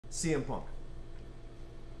CM Punk.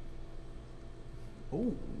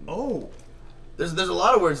 Oh. There's a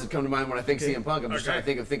lot of words that come to mind when I think CM Punk. I'm just trying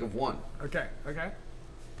to think of one. Okay.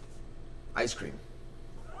 Ice cream.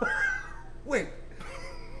 Wait.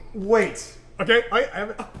 Okay, I have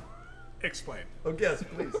it. Explain. Oh, yes,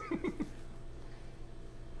 please.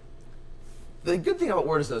 The good thing about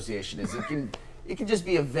word association is it can just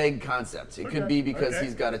be a vague concept. It could be because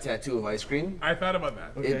he's got a tattoo of ice cream. I thought about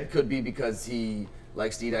that. Okay. It could be because he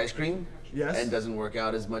likes to eat ice cream. Yes. And doesn't work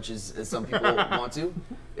out as much as some people want to.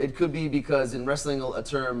 It could be because in wrestling, a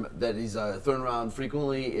term that he's thrown around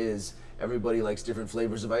frequently is everybody likes different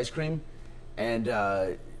flavors of ice cream.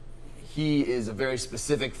 And he is a very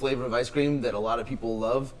specific flavor of ice cream that a lot of people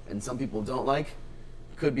love and some people don't like.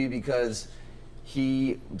 Could be because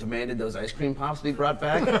he demanded those ice cream pops be brought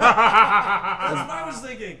back. That's what I was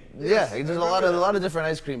thinking. Yeah, there's a lot of different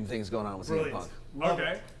ice cream things going on with CM Brilliant. Punk. Love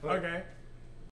Okay. it. Okay.